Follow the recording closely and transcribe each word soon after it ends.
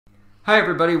Hi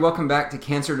everybody, welcome back to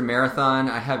Cancer to Marathon.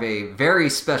 I have a very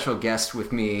special guest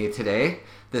with me today.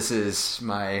 This is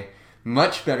my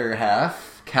much better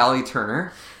half, Callie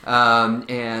Turner.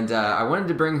 I wanted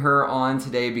to bring her on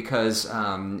today because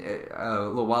a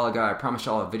little while ago I promised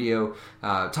y'all a video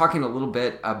talking a little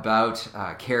bit about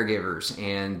caregivers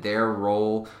and their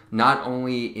role not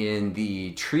only in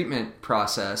the treatment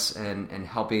process and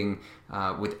helping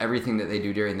with everything that they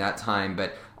do during that time,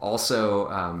 but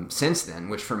also since then,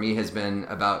 which for me has been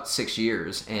about 6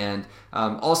 years. And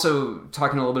also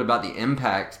talking a little bit about the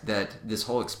impact that this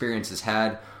whole experience has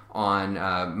had on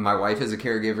my wife as a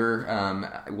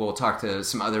caregiver. We'll talk to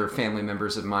some other family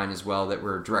members of mine as well that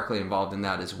were directly involved in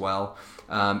that as well.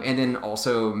 And then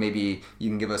also maybe you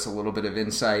can give us a little bit of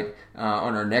insight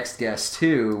on our next guest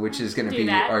too, which is going to be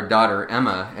our daughter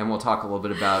Emma. And we'll talk a little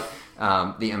bit about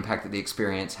the impact that the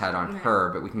experience had on her,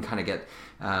 but we can kind of get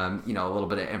a little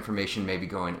bit of information maybe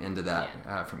going into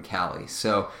that from Callie.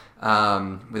 So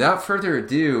without further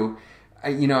ado,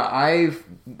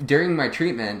 during my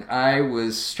treatment, I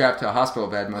was strapped to a hospital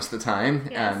bed most of the time.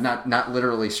 Yes. Not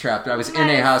literally strapped. I was in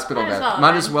a hospital bed.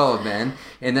 Might as well have been.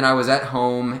 And then I was at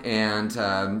home and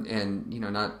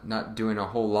not doing a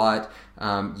whole lot.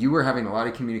 You were having a lot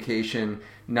of communication,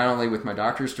 not only with my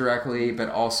doctors directly, but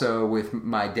also with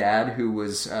my dad, who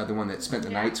was the one that spent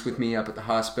the nights with me up at the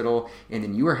hospital. And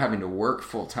then you were having to work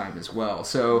full time as well.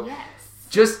 So. Yes.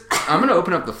 I'm going to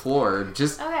open up the floor.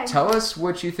 Tell us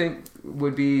what you think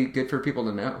would be good for people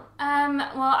to know.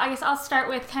 Well, I guess I'll start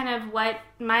with kind of what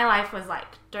my life was like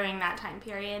during that time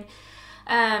period.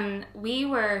 We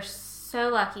were so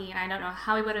lucky, and I don't know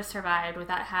how we would have survived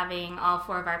without having all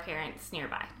four of our parents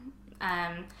nearby.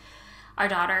 Our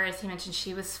daughter, as he mentioned,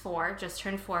 she was 4, just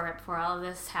turned 4 right before all of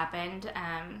this happened.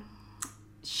 I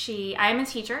am a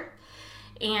teacher.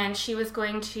 And she was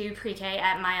going to pre-K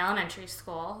at my elementary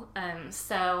school.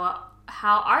 So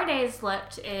how our days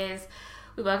looked is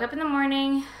we woke up in the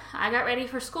morning, I got ready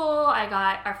for school, I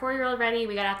got our 4-year-old ready,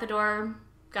 we got out the door,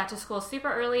 got to school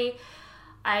super early.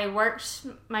 I worked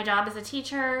my job as a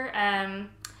teacher.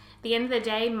 The end of the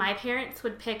day, my parents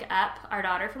would pick up our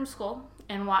daughter from school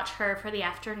and watch her for the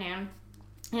afternoon.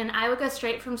 And I would go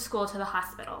straight from school to the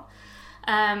hospital.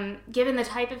 Given the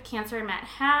type of cancer Matt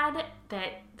had,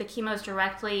 that the chemo's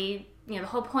directly, the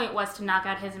whole point was to knock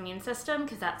out his immune system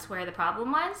because that's where the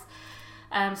problem was.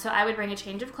 So I would bring a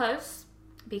change of clothes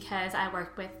because I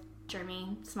worked with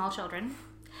germy small children.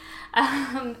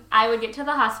 I would get to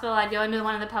the hospital, I'd go into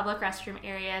one of the public restroom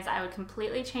areas, I would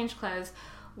completely change clothes,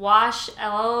 wash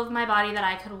all of my body that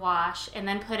I could wash, and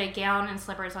then put a gown and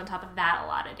slippers on top of that a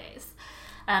lot of days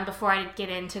before I'd get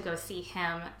in to go see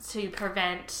him to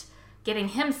prevent getting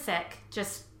him sick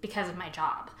just because of my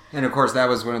job. And of course, that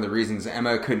was one of the reasons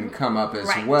Emma couldn't come up as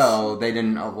well. They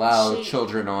didn't allow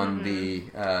children on the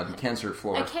cancer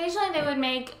floor. Occasionally, they would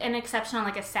make an exception on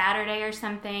like a Saturday or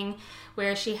something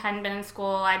where she hadn't been in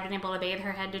school. I'd been able to bathe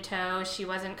her head to toe. She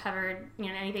wasn't covered,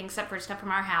 anything except for stuff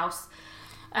from our house.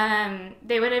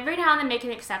 They would every now and then make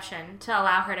an exception to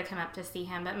allow her to come up to see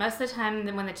him. But most of the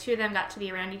time, when the two of them got to be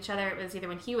around each other, it was either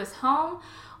when he was home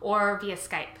or via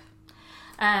Skype.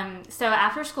 So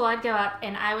after school, I'd go up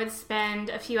and I would spend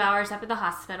a few hours up at the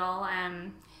hospital.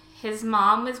 His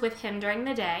mom was with him during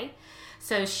the day.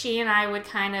 So she and I would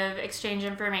kind of exchange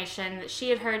information that she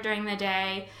had heard during the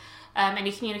day.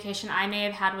 Any communication I may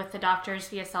have had with the doctors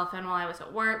via cell phone while I was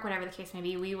at work, whatever the case may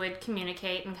be, we would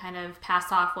communicate and kind of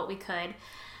pass off what we could.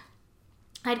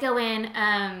 I'd go in,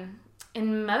 and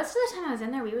most of the time I was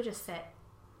in there, we would just sit.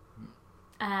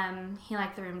 He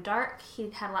liked the room dark.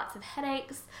 He had lots of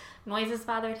headaches. Noises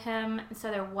bothered him.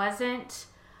 So there wasn't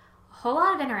a whole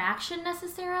lot of interaction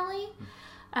necessarily.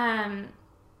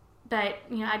 But,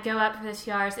 I'd go up for those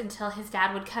few hours until his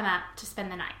dad would come up to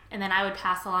spend the night. And then I would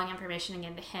pass along information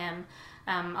again to him.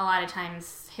 A lot of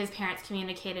times his parents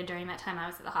communicated during that time I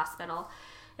was at the hospital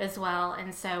as well.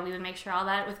 And so we would make sure all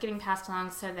that was getting passed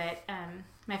along so that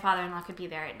my father-in-law could be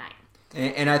there at night.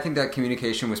 And I think that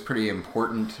communication was pretty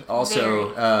important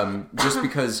also, just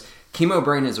because chemo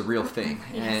brain is a real thing.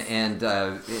 Yes. And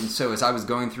so as I was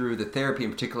going through the therapy,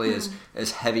 and particularly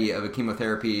as heavy of a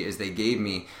chemotherapy as they gave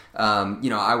me,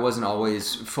 I wasn't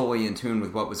always fully in tune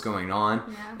with what was going on.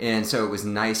 Yeah. And so it was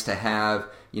nice to have,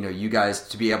 you guys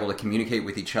to be able to communicate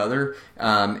with each other.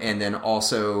 And then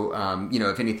also,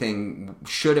 if anything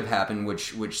should have happened,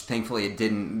 which thankfully it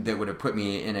didn't, that would have put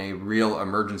me in a real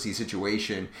emergency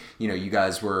situation, you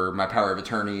guys were my power of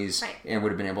attorneys and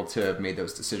would have been able to have made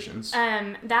those decisions.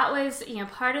 That was,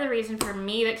 part of the reason for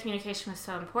me that communication was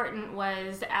so important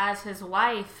was as his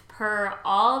wife, per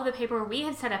all of the paperwork we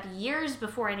had set up years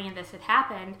before any of this had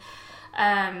happened,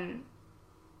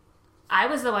 I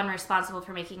was the one responsible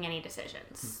for making any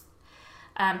decisions.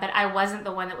 But I wasn't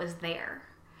the one that was there.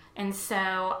 And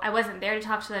so I wasn't there to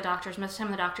talk to the doctors. Most of the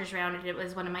time the doctors around it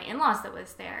was one of my in-laws that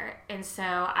was there. And so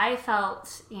I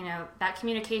felt, that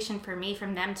communication for me,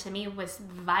 from them to me, was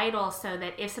vital, so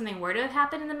that if something were to have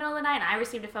happened in the middle of the night and I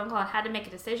received a phone call and had to make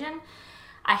a decision,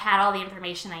 I had all the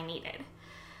information I needed.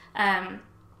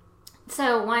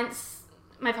 So once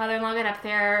my father-in-law got up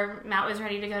there, Matt was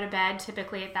ready to go to bed.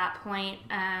 Typically at that point,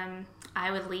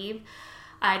 I would leave.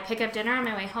 I'd pick up dinner on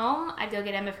my way home. I'd go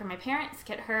get Emma from my parents,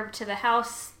 get her to the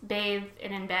house, bathe,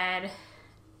 and in bed,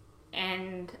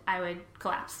 and I would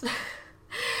collapse.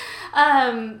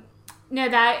 At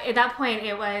that point,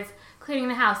 it was cleaning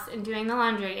the house and doing the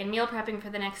laundry and meal prepping for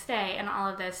the next day and all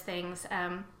of those things.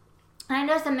 And I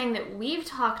know something that we've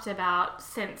talked about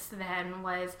since then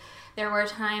was there were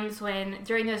times when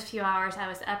during those few hours I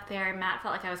was up there, Matt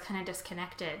felt like I was kind of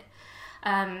disconnected.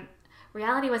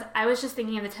 Reality was I was just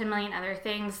thinking of the 10 million other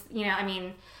things.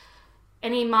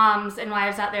 Any moms and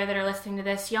wives out there that are listening to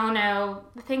this, y'all know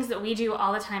the things that we do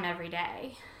all the time every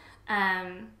day.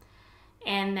 And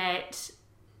that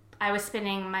I was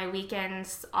spending my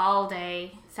weekends all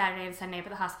day, Saturday and Sunday, at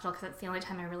the hospital because that's the only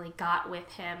time I really got with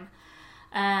him.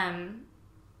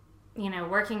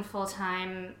 Working full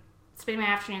time, spending my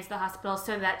afternoons at the hospital,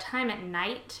 so that time at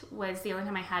night was the only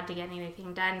time I had to get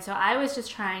anything done. So I was just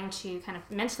trying to kind of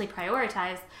mentally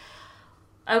prioritize,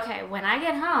 okay, when I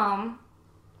get home,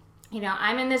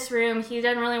 I'm in this room, he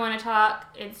doesn't really want to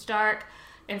talk, it's dark,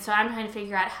 and so I'm trying to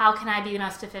figure out how can I be the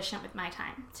most efficient with my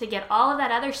time to get all of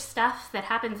that other stuff that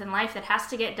happens in life that has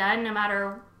to get done no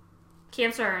matter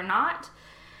cancer or not.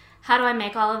 How do I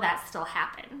make all of that still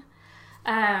happen?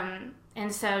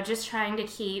 And so just trying to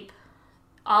keep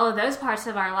all of those parts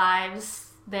of our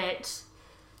lives that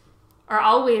are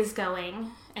always going,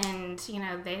 and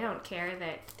they don't care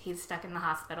that he's stuck in the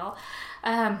hospital.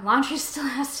 Laundry still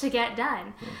has to get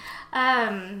done.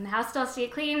 House still has to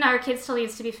get cleaned. Our kid still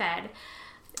needs to be fed.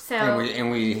 So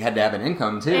and we had to have an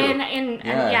income too.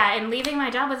 And leaving my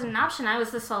job wasn't an option. I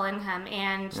was the sole income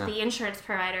and the insurance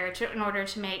provider in order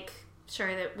to make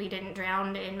sure that we didn't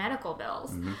drown in medical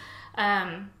bills.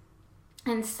 Mm-hmm.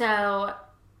 And so,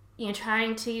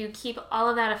 trying to keep all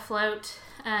of that afloat,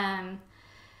 and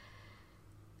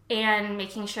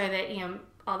making sure that,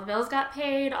 all the bills got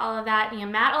paid, all of that.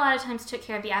 Matt a lot of times took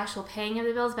care of the actual paying of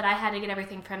the bills, but I had to get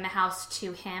everything from the house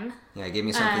to him. Yeah, it gave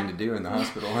me something to do in the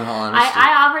hospital, in all honesty.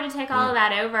 I offered to take all of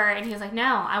that over, and he was like,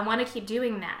 no, I want to keep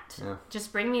doing that. Yeah.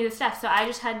 Just bring me the stuff. So I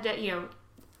just had to,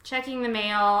 checking the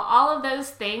mail, all of those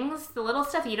things, the little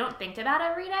stuff you don't think about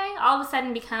every day, all of a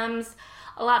sudden becomes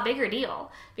a lot bigger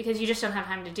deal because you just don't have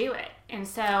time to do it. And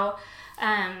so,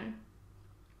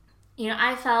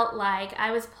 I felt like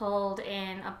I was pulled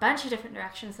in a bunch of different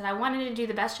directions, that I wanted to do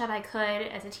the best job I could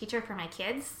as a teacher for my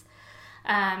kids.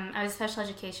 I was a special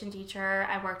education teacher.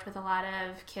 I worked with a lot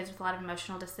of kids with a lot of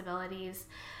emotional disabilities.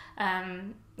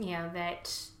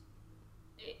 That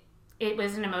it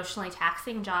was an emotionally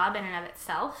taxing job in and of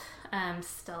itself.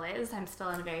 Still is. I'm still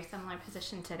in a very similar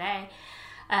position today.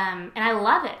 And I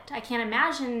love it. I can't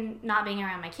imagine not being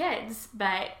around my kids,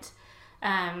 but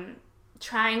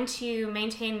trying to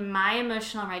maintain my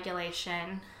emotional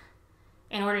regulation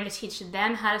in order to teach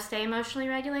them how to stay emotionally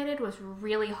regulated was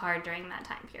really hard during that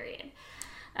time period.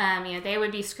 They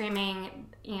would be screaming,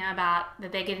 about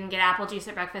that they didn't get apple juice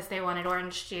at breakfast, they wanted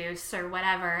orange juice or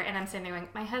whatever, and I'm sitting there going,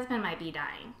 my husband might be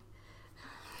dying.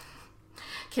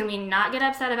 Can we not get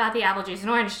upset about the apple juice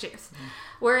and orange juice? Mm-hmm.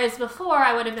 Whereas before,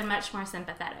 I would have been much more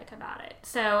sympathetic about it.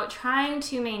 So trying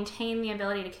to maintain the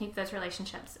ability to keep those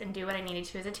relationships and do what I needed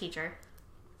to as a teacher.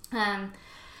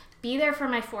 Be there for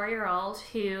my 4-year-old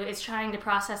who is trying to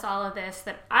process all of this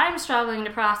that I'm struggling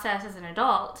to process as an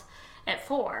adult at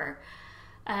 4.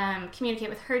 Communicate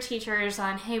with her teachers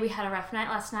on, hey, we had a rough night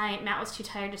last night. Matt was too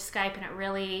tired to Skype, and it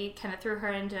really kind of threw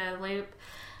her into a loop.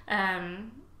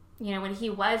 When he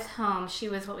was home, she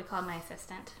was what we called my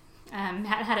assistant.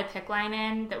 Matt had a PICC line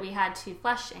in that we had to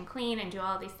flush and clean and do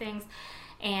all these things.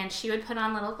 And she would put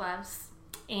on little gloves,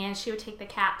 and she would take the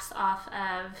caps off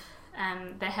of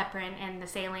the heparin and the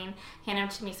saline, hand them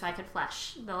to me so I could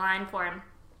flush the line for him.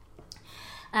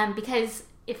 Because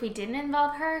if we didn't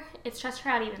involve her, it stressed her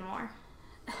out even more.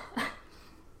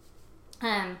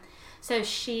 So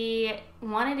she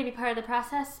wanted to be part of the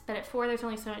process, but at 4, there's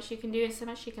only so much you can do and so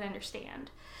much she can understand.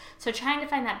 So trying to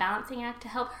find that balancing act to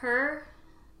help her,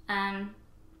 and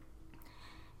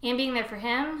being there for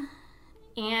him,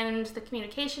 and the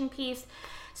communication piece.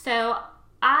 So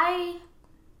I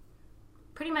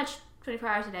pretty much 24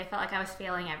 hours a day felt like I was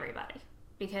failing everybody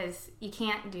because you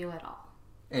can't do it all.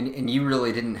 And you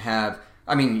really didn't have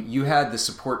I mean, you had the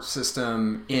support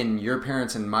system in your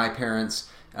parents and my parents.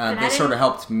 But They sort of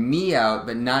helped me out,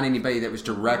 but not anybody that was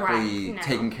directly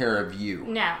taking care of you.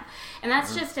 No. And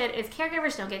that's just it, is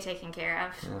caregivers don't get taken care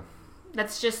of. Yeah.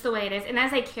 That's just the way it is. And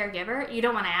as a caregiver, you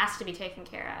don't want to ask to be taken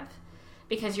care of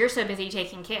because you're so busy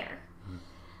taking care.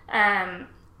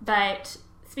 But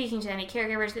speaking to any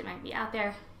caregivers that might be out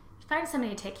there, find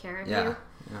somebody to take care of you.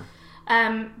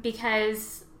 Yeah.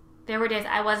 Because there were days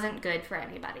I wasn't good for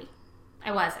anybody.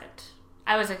 I wasn't.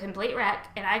 I was a complete wreck,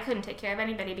 and I couldn't take care of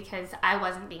anybody because I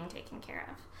wasn't being taken care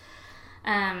of.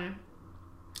 And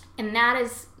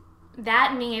that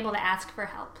and being able to ask for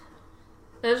help.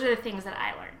 Those are the things that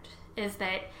I learned, is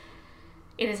that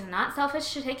it is not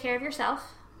selfish to take care of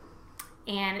yourself,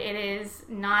 and it is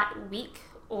not weak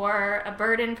or a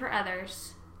burden for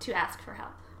others to ask for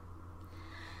help.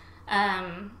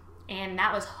 And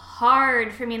that was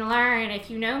hard for me to learn. If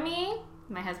you know me,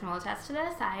 my husband will attest to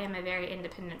this, I am a very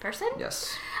independent person.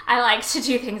 Yes. I like to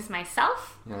do things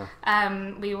myself. Yeah.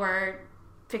 We were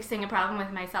fixing a problem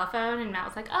with my cell phone, and Matt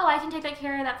was like, oh, I can take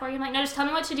care of that for you. I'm like, no, just tell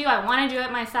me what to do. I want to do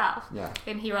it myself. Yeah.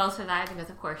 And he rolls his eyes and goes,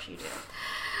 of course you do.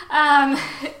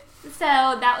 So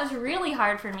that was really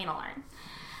hard for me to learn,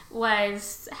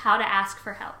 was how to ask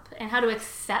for help and how to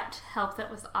accept help that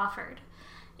was offered,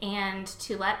 and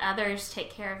to let others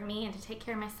take care of me and to take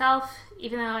care of myself,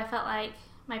 even though I felt like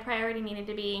my priority needed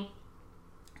to be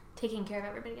taking care of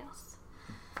everybody else.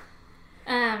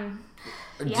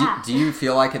 Yeah. Do you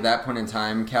feel like at that point in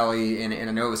time, Callie, and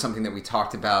I know it was something that we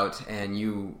talked about, and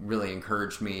you really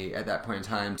encouraged me at that point in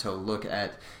time to look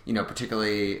at,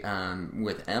 particularly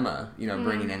with Emma,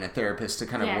 bringing in a therapist to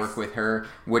kind of work with her.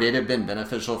 Would it have been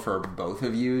beneficial for both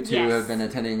of you to have been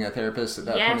attending a therapist at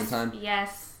that point in time?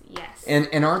 Yes.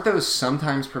 And aren't those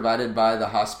sometimes provided by the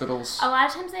hospitals? A lot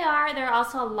of times they are. There are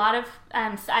also a lot of,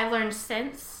 I've learned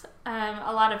since,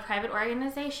 a lot of private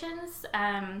organizations.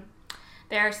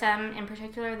 There are some in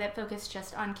particular that focus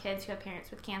just on kids who have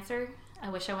parents with cancer. I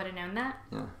wish I would have known that.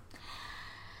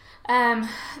 Yeah.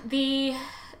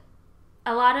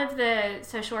 A lot of the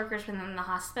social workers within the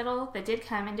hospital that did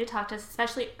come and did talk to us,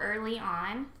 especially early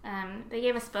on, they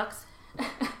gave us books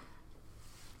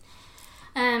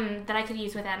that I could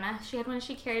use with Emma. She had one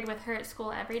she carried with her at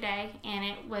school every day, and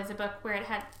it was a book where it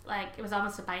had, it was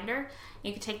almost a binder.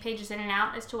 You could take pages in and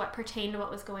out as to what pertained to what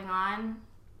was going on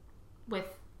with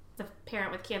the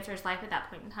parent with cancer's life at that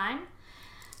point in time.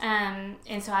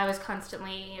 And so I was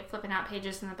constantly flipping out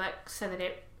pages in the book so that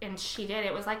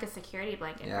it was like a security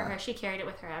blanket for her. She carried it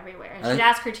with her everywhere. And she'd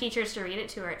ask her teachers to read it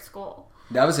to her at school.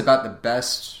 That was about the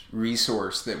best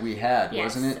resource that we had,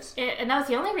 wasn't it? And that was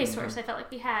the only resource I felt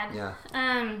like we had. Yeah.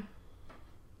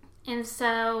 And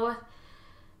so,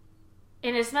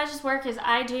 in as much as work as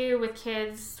I do with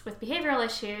kids with behavioral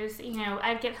issues,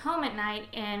 I'd get home at night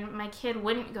and my kid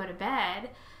wouldn't go to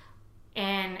bed.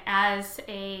 And as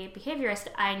a behaviorist,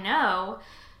 I know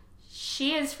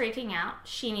she is freaking out.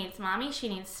 She needs mommy. She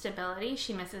needs stability.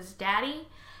 She misses daddy.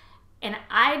 And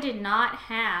I did not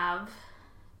have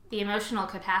the emotional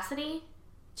capacity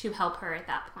to help her at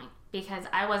that point because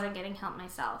I wasn't getting help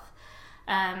myself.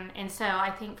 And so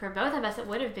I think for both of us, it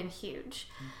would have been huge.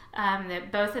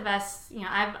 That both of us,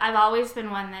 I've always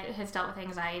been one that has dealt with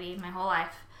anxiety my whole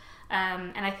life.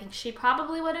 And I think she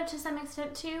probably would have to some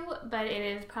extent too, but it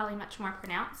is probably much more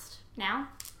pronounced now.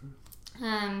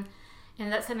 And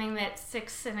that's something that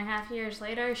 6.5 years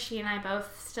later, she and I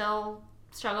both still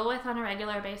struggle with on a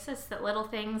regular basis, that little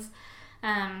things.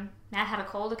 Matt had a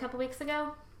cold a couple weeks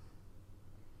ago.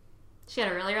 She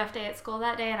had a really rough day at school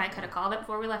that day, and I could have called it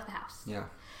before we left the house. Yeah.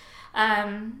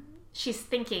 She's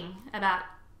thinking about,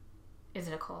 is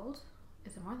it a cold?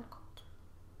 Is it more than a cold?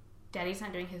 Daddy's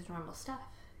not doing his normal stuff.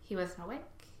 He wasn't awake.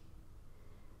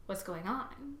 What's going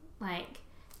on?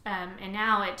 And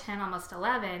now at 10, almost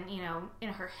 11, in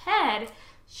her head,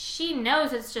 she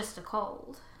knows it's just a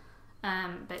cold.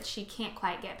 But she can't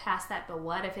quite get past that. But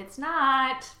what if it's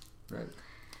not? Right.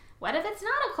 What if it's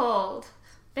not a cold?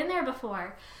 Been there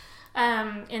before.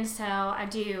 And so I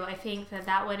think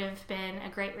that would have been a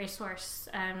great resource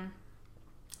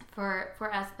for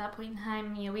us at that point in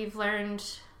time. We've learned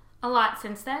a lot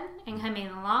since then and come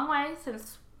in a long way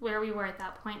since where we were at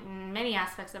that point in many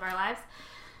aspects of our lives.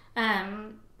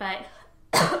 But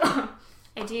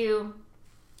I do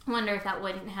wonder if that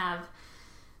wouldn't have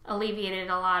alleviated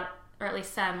a lot, or at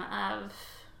least some of,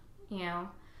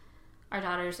 our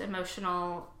daughter's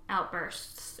emotional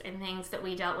outbursts and things that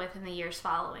we dealt with in the years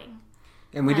following.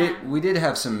 And we did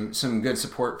have some good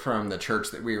support from the church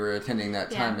that we were attending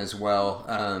that time as well.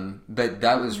 But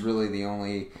that was really the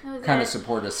only kind of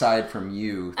support aside from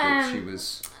you that she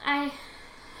was.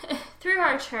 through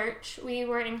our church, we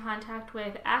were in contact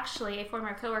with actually a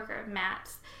former coworker of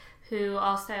Matt's who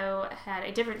also had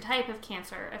a different type of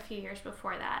cancer a few years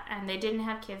before that. And they didn't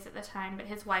have kids at the time, but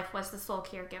his wife was the sole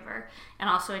caregiver and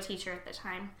also a teacher at the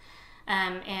time.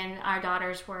 And our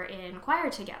daughters were in choir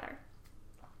together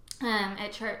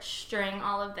at church during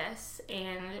all of this.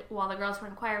 And while the girls were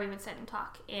in choir, we would sit and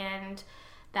talk. And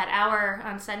that hour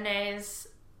on Sundays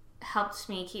helped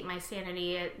me keep my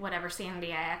sanity, at whatever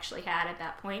sanity I actually had at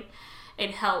that point.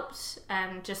 It helped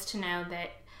just to know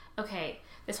that, okay,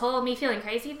 this whole me feeling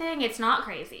crazy thing, it's not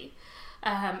crazy.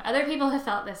 Other people have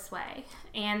felt this way.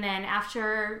 And then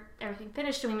after everything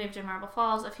finished and we moved to Marble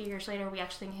Falls, a few years later, we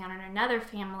actually encountered another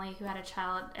family who had a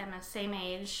child at the same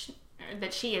age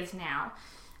that she is now,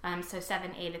 so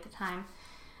 7, 8 at the time,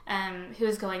 who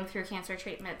was going through cancer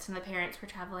treatments, and the parents were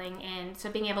traveling. And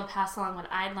so being able to pass along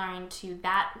what I'd learned to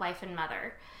that wife and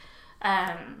mother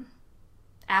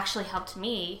actually helped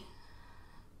me,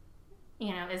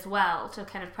 as well, to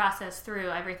kind of process through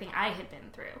everything I had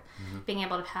been through, being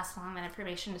able to pass along that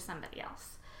information to somebody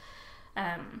else.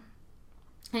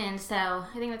 And so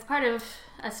I think that's part of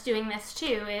us doing this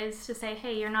too, is to say,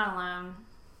 hey, you're not alone.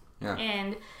 Yeah.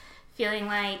 And feeling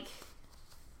like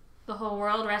the whole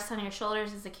world rests on your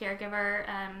shoulders as a caregiver.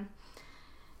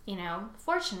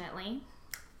 Fortunately,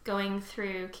 going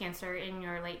through cancer in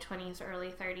your late 20s,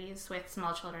 early 30s with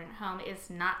small children at home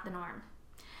is not the norm.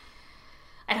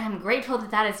 And I'm grateful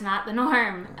that is not the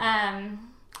norm.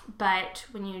 But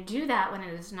when you do that, when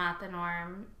it is not the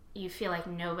norm, you feel like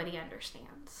nobody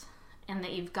understands and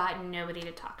that you've got nobody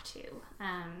to talk to.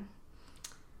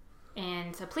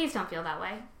 And so please don't feel that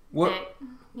way. What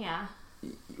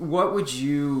would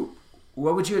you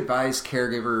advise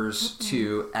caregivers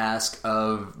to ask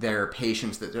of their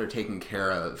patients that they're taking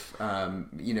care of,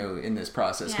 in this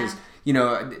process? Because,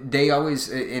 they always,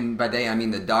 and by they I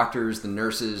mean the doctors, the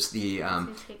nurses,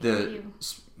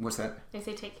 what's that? They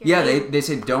say take care of you. Yeah, they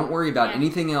say don't worry about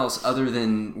anything else other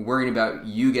than worrying about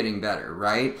you getting better,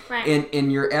 right? Right.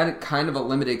 And you're at kind of a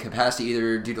limited capacity,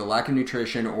 either due to lack of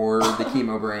nutrition or the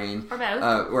chemo brain.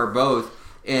 Or both.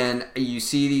 And you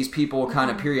see these people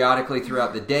kind of periodically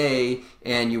throughout the day,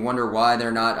 and you wonder why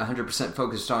they're not 100%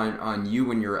 focused on you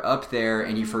when you're up there,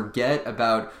 and you forget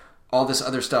about all this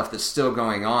other stuff that's still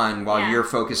going on while you're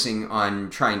focusing on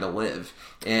trying to live.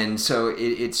 And so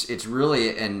it's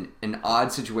really an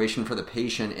odd situation for the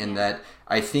patient, in that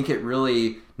I think it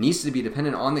really needs to be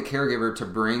dependent on the caregiver to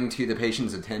bring to the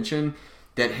patient's attention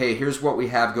that, hey, here's what we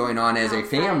have going on as a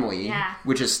family,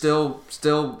 which is still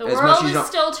the as world much as is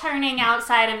still turning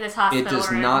outside of this hospital. It does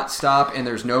room. not stop, and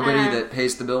there's nobody that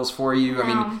pays the bills for you. No.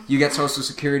 I mean, you get Social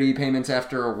Security payments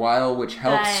after a while, which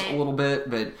helps a little bit,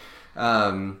 but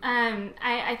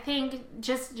I think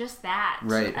just that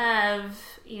of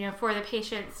for the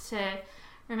patients to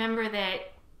remember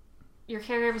that your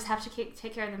caregivers have to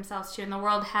take care of themselves too, and the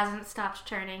world hasn't stopped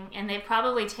turning, and they've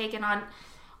probably taken on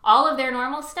all of their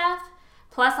normal stuff,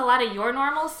 plus a lot of your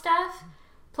normal stuff,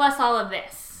 plus all of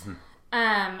this.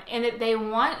 And that they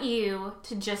want you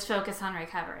to just focus on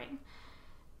recovering.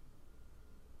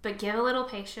 But give a little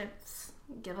patience,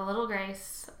 give a little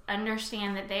grace,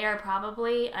 understand that they are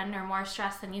probably under more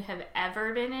stress than you have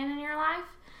ever been in your life.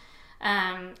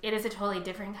 It is a totally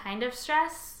different kind of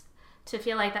stress to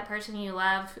feel like that person you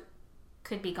love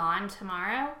could be gone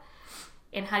tomorrow.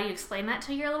 And how do you explain that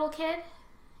to your little kid?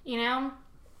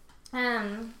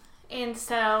 And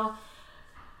so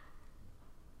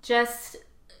just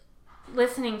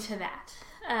listening to that.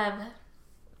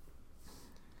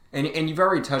 And you've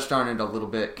already touched on it a little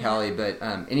bit, Callie, but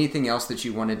anything else that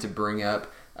you wanted to bring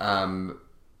up,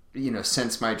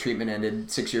 since my treatment ended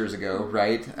 6 years ago,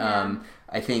 right?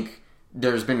 I think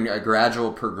there's been a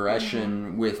gradual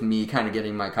progression with me kind of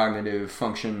getting my cognitive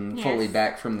function fully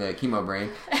back from the chemo brain.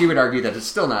 She would argue that it's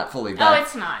still not fully back. Oh,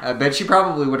 it's not. But she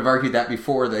probably would have argued that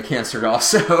before the cancer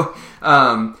also. We're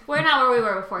not where we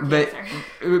were before cancer.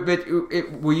 But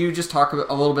will you just talk a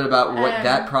little bit about what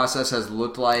that process has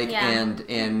looked like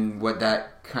and what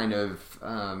that kind of,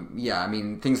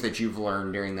 things that you've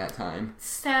learned during that time?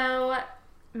 So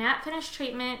Matt finished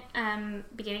treatment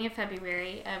beginning of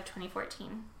February of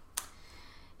 2014.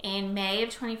 In May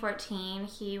of 2014,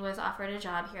 he was offered a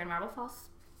job here in Marble Falls,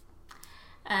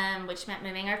 which meant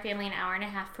moving our family an hour and a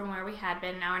half from where we had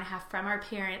been, an hour and a half from our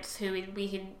parents, who we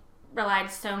had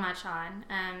relied so much on.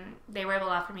 They were able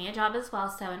to offer me a job as well,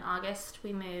 so in August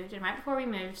we moved, and right before we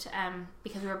moved,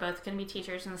 because we were both going to be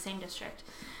teachers in the same district,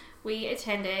 we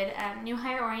attended new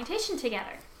hire orientation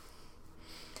together.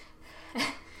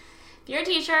 If you're a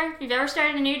teacher, if you've ever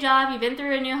started a new job, you've been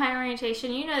through a new hire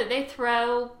orientation, you know that they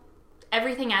throw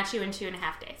everything at you in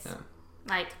 2.5 days.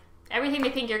 Like, everything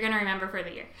they think you're going to remember for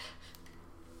the year.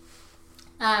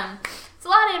 It's a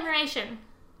lot of information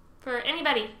for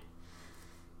anybody.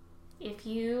 If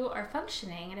you are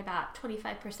functioning at about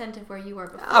 25% of where you were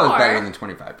before. I was better than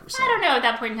 25%. I don't know at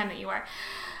that point in time that you were.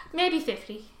 Maybe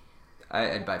 50.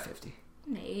 I'd buy 50.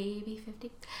 Maybe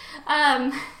 50.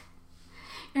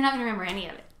 You're not going to remember any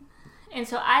of it. And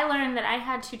so I learned that I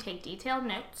had to take detailed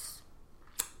notes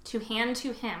to hand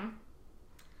to him,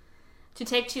 to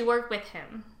take to work with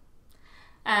him.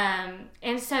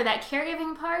 And so that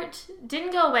caregiving part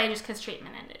didn't go away just because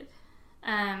treatment ended.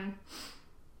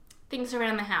 Things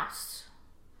around the house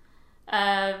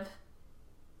of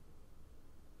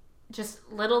just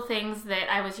little things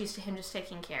that I was used to him just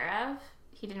taking care of.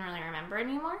 He didn't really remember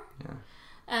anymore.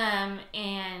 Yeah.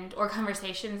 Or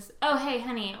conversations. Oh, hey,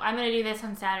 honey, I'm going to do this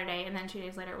on Saturday. And then 2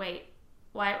 days later, wait,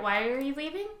 why are you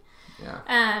leaving?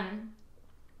 Yeah.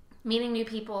 Meeting new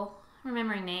people,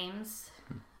 remembering names.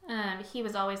 He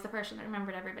was always the person that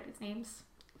remembered everybody's names.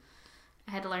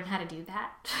 I had to learn how to do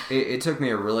that. It took me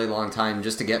a really long time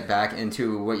just to get back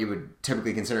into what you would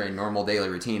typically consider a normal daily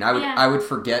routine. I would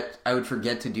forget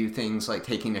to do things like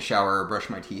taking a shower or brush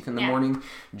my teeth in the morning,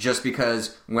 just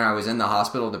because when I was in the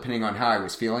hospital, depending on how I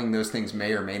was feeling, those things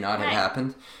may or may not have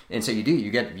happened. And so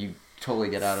you totally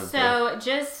get out of. So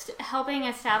just helping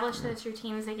establish those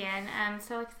routines again.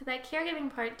 So like that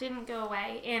caregiving part didn't go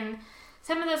away. And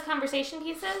some of those conversation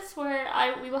pieces where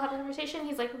we will have a conversation,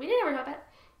 he's like, we didn't ever talk about it.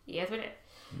 Yes, we did.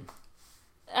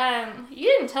 You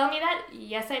didn't tell me that.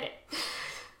 Yes, I did.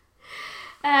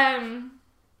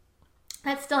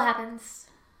 That still happens.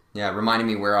 Yeah, reminding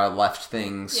me where I left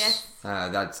things. Yes.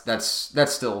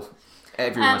 That's still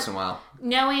every once in a while.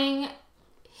 Knowing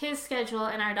his schedule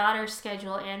and our daughter's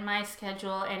schedule and my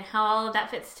schedule and how all of that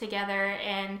fits together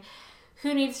and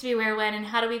who needs to be where when and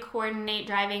how do we coordinate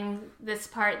driving this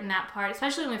part and that part.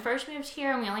 Especially when we first moved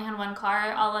here and we only had one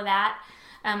car, all of that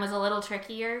was a little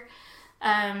trickier.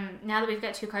 Now that we've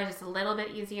got 2 cars, it's a little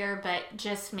bit easier, but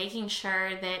just making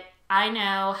sure that I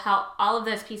know how all of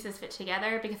those pieces fit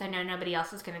together because I know nobody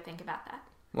else is going to think about that.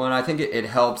 Well, and I think it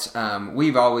helps.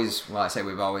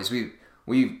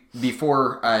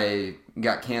 Before I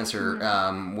got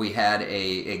cancer, we had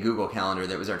a Google Calendar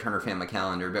that was our Turner Family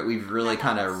Calendar, but we've really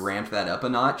kind of ramped that up a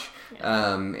notch.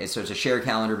 Yeah. So it's a shared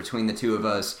calendar between the two of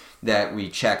us that we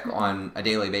check on a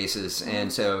daily basis.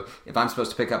 And so if I'm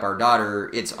supposed to pick up our daughter,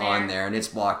 it's on there and it's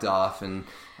blocked off. And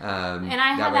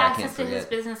I have access to his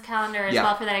business calendar as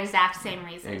well for that exact same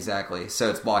reason. Exactly.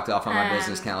 So it's blocked off on my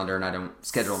business calendar and I don't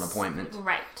schedule an appointment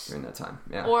during that time.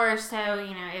 Yeah. Or so,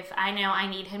 if I know I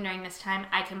need him during this time,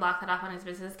 I can block that off on his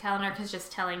business calendar because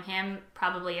just telling him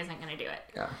probably isn't going to do it.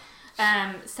 Yeah.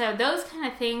 So those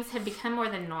kind of things have become more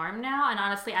the norm now. And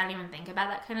honestly, I don't even think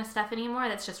about that kind of stuff anymore.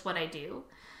 That's just what I do.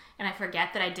 And I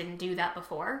forget that I didn't do that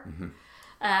before. Mm-hmm.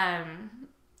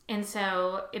 And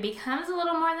so it becomes a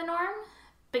little more the norm.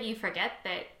 But you forget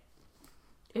that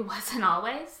it wasn't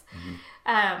always.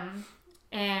 Mm-hmm.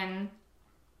 And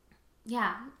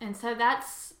so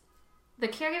that's, the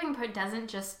caregiving part doesn't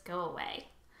just go away.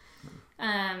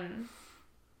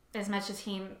 As much as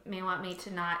he may want me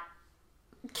to not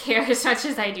care as much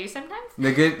as I do sometimes.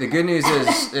 The good news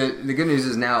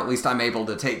is now at least I'm able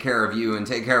to take care of you and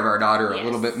take care of our daughter a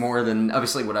little bit more than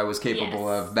obviously what I was capable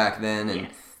of back then. And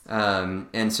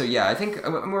and so I think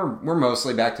we're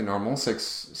mostly back to normal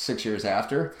 6 years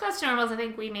after. Close to normal as I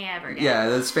think we may ever get. Yeah,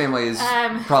 this family is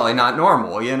probably not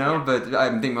normal, but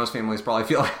I think most families probably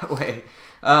feel that way.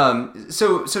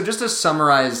 So just to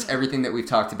summarize everything that we've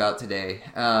talked about today,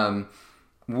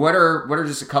 what are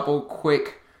just a couple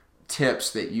quick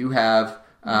tips that you have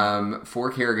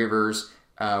for caregivers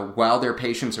while their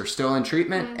patients are still in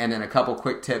treatment, and then a couple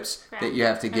quick tips that you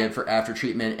have to give for after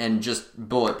treatment, and just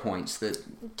bullet points that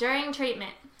during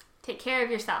treatment, take care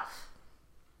of yourself.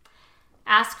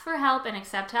 Ask for help and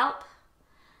accept help.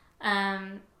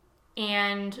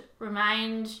 And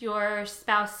remind your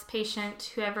spouse,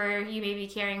 patient, whoever you may be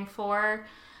caring for,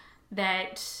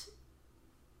 that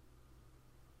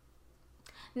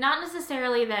not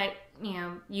necessarily that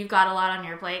you've got a lot on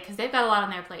your plate, because they've got a lot on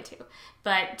their plate too,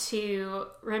 but to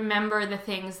remember the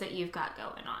things that you've got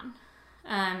going on,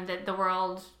 that the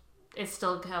world is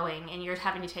still going and you're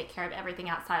having to take care of everything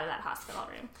outside of that hospital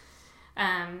room.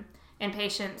 And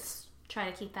patients, try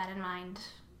to keep that in mind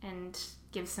and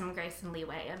give some grace and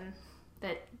leeway, and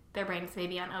that their brains may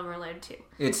be on overload too.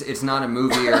 It's not a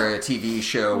movie or a TV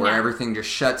show where everything just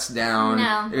shuts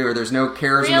down, or there's no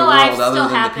cares Real in the world other than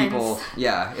happens. the people.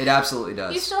 Yeah, it absolutely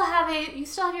does. You still have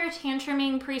your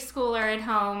tantruming preschooler at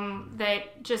home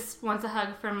that just wants a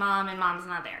hug from mom, and mom's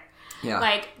not there. Yeah.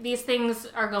 Like, these things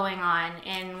are going on,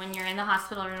 and when you're in the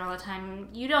hospital room all the time,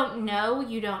 you don't know,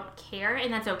 you don't care,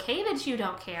 and that's okay that you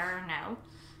don't care or know.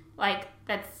 Like,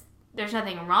 there's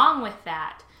nothing wrong with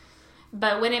that.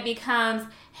 But when it becomes,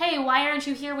 hey, why aren't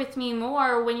you here with me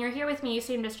more? When you're here with me, you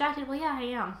seem distracted. Well, yeah, I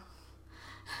am.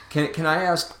 Can I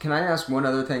ask one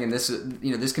other thing? And this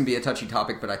this can be a touchy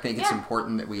topic, but I think it's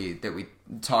important that we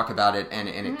talk about it, and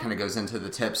it kind of goes into the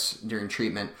tips during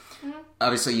treatment.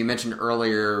 Obviously, you mentioned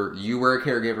earlier you were a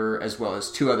caregiver as well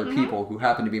as two other people who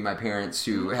happen to be my parents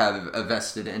who have a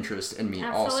vested interest in me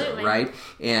also, right?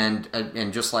 And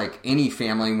just like any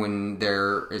family, when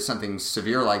there is something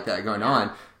severe like that going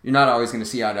on, you're not always going to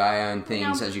see eye to eye on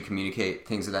things as you communicate,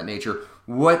 things of that nature.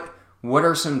 What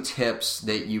are some tips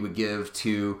that you would give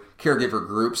to caregiver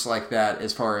groups like that,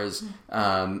 as far as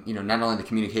not only the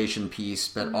communication piece,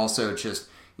 but also just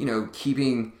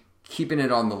keeping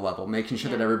it on the level, making sure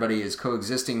that everybody is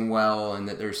coexisting well, and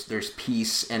that there's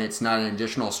peace, and it's not an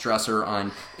additional stressor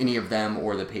on any of them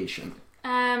or the patient?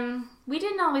 We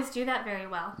didn't always do that very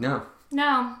well.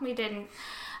 No, we didn't.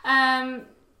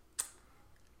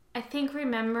 I think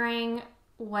remembering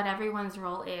what everyone's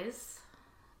role is,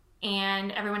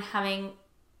 and everyone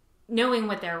knowing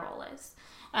what their role is.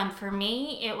 For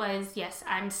me, it was, yes,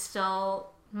 I'm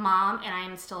still mom, and I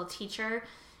am still a teacher,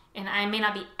 and I may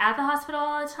not be at the hospital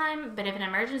all the time, but if an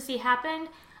emergency happened,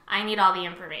 I need all the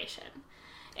information.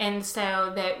 And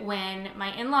so that when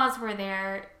my in-laws were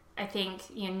there, I think,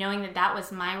 knowing that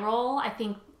was my role, I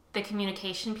think the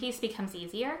communication piece becomes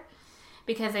easier,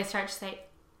 because they start to say,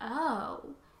 oh,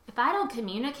 if I don't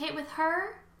communicate with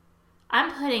her,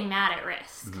 I'm putting Matt at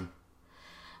risk.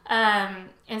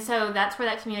 And so that's where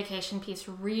that communication piece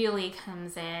really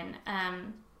comes in.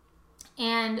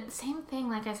 And same thing,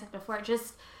 like I said before,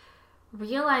 just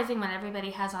realizing what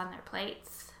everybody has on their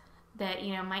plates. That,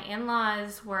 my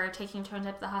in-laws were taking turns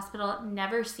up at the hospital,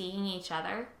 never seeing each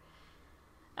other.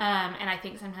 And I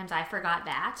think sometimes I forgot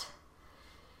that.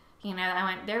 I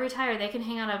went, they're retired, they can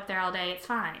hang out up there all day, it's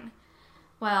fine.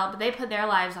 Well, but they put their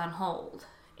lives on hold.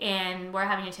 And we're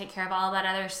having to take care of all that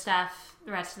other stuff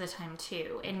the rest of the time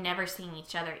too, and never seeing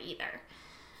each other either.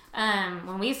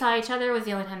 When we saw each other was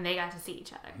the only time they got to see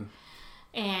each other.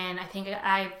 And I think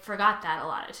I forgot that a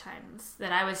lot of times,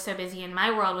 that I was so busy in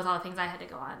my world with all the things I had to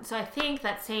go on. So I think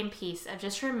that same piece of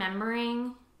just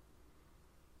remembering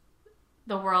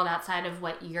the world outside of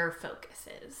what your focus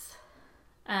is.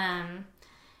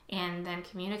 And then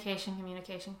communication.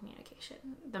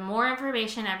 The more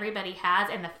information everybody has,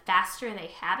 and the faster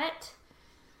they have it,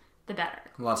 the better.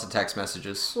 Lots of text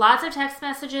messages.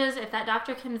 If that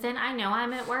doctor comes in, I know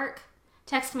I'm at work.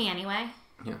 Text me anyway.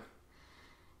 Yeah.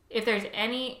 If there's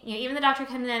any, even the doctor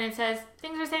comes in and says,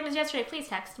 things are the same as yesterday, please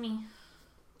text me.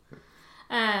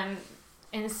 And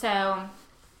so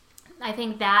I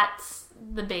think that's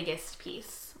the biggest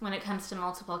piece when it comes to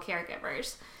multiple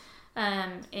caregivers,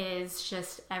 is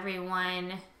just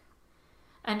everyone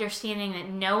understanding that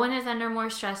no one is under more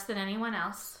stress than anyone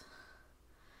else.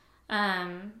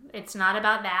 It's not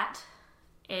about that.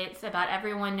 It's about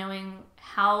everyone knowing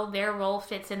how their role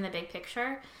fits in the big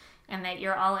picture, and that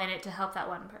you're all in it to help that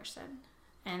one person.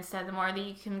 And so the more that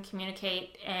you can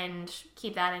communicate and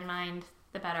keep that in mind,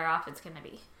 the better off it's going to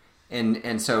be.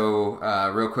 And so,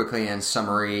 real quickly, in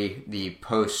summary, the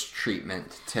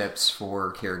post-treatment tips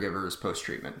for caregivers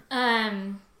post-treatment.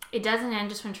 It doesn't end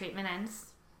just when treatment ends.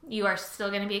 You are still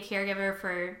going to be a caregiver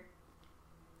for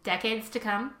decades to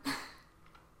come.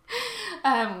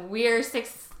 We're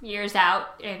 6 years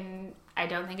out, and I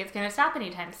don't think it's going to stop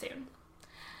anytime soon.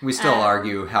 We still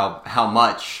argue how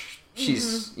much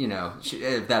she's,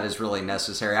 if that is really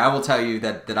necessary. I will tell you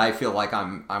that I feel like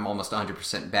I'm almost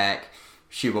 100% back.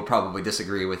 She will probably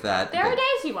disagree with that. There are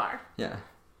days you are. Yeah.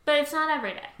 But it's not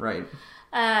every day. Right.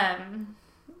 And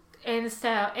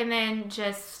then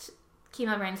just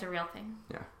chemo brain's a real thing.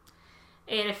 Yeah.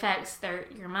 It affects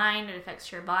your mind, it affects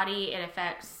your body, it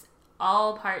affects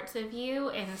all parts of you.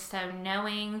 And so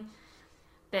knowing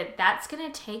that that's going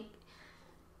to take,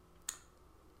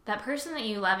 that person that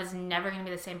you love is never going to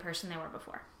be the same person they were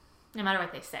before, no matter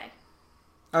what they say.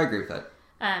 I agree with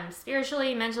that.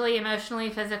 Spiritually, mentally, emotionally,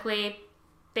 physically,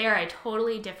 they are a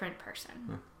totally different person.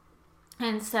 Yeah.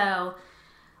 And so,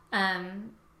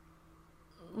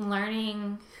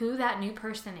 learning who that new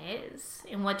person is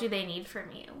and what do they need from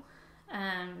you,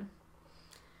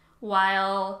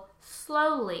 while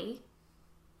slowly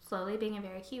being a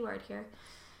very key word here,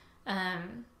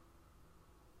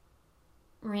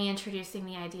 reintroducing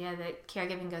the idea that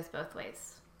caregiving goes both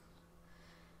ways.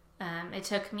 It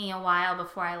took me a while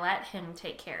before I let him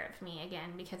take care of me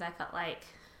again, because I felt like,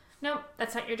 nope,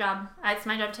 that's not your job. It's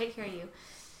my job to take care of you.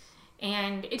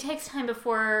 And it took time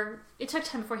before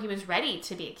he was ready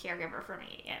to be a caregiver for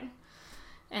me again.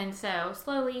 And so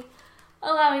slowly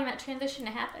allowing that transition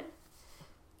to happen.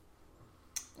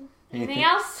 Anything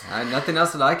else? Nothing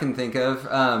else that I can think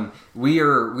of. We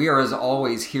are as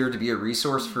always here to be a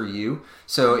resource for you.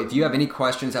 So if you have any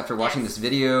questions after watching this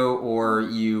video, or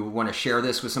you want to share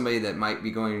this with somebody that might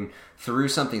be going through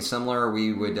something similar,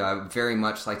 we would very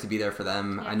much like to be there for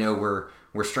them. I know we're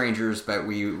strangers, but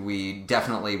we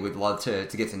definitely would love to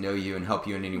get to know you and help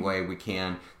you in any way we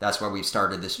can. That's why we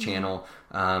started this channel.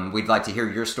 We'd like to hear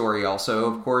your story also,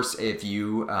 of course, if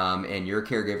you and your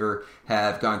caregiver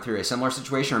have gone through a similar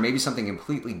situation, or maybe something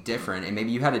completely different, and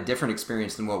maybe you had a different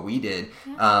experience than what we did.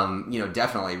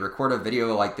 Definitely record a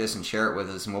video like this and share it with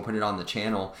us, and we'll put it on the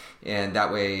channel. And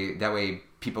that way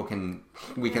people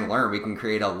we can learn. We can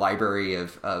create a library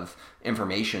of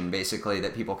information, basically,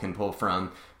 that people can pull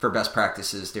from for best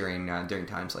practices during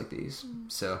times like these.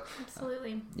 So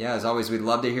absolutely. As always, we'd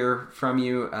love to hear from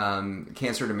you.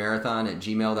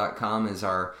 cancertomarathon@gmail.com is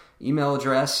our email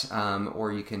address,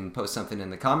 or you can post something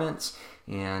in the comments,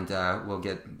 and we'll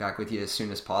get back with you as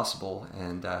soon as possible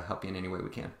and help you in any way we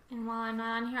can. And while I'm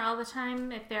not on here all the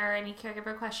time, if there are any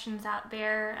caregiver questions out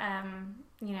there,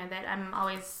 that I'm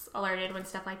always alerted when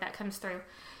stuff like that comes through.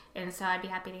 And so I'd be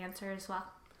happy to answer as well.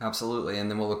 Absolutely. And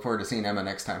then we'll look forward to seeing Emma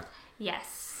next time.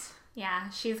 Yes. Yeah.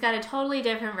 She's got a totally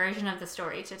different version of the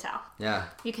story to tell. Yeah.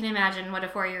 You can imagine what a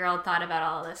 4-year-old thought about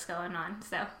all of this going on.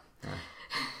 So.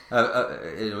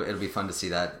 It'll be fun to see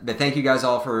that. But thank you guys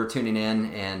all for tuning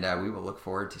in, and we will look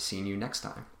forward to seeing you next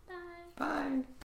time. Bye. Bye.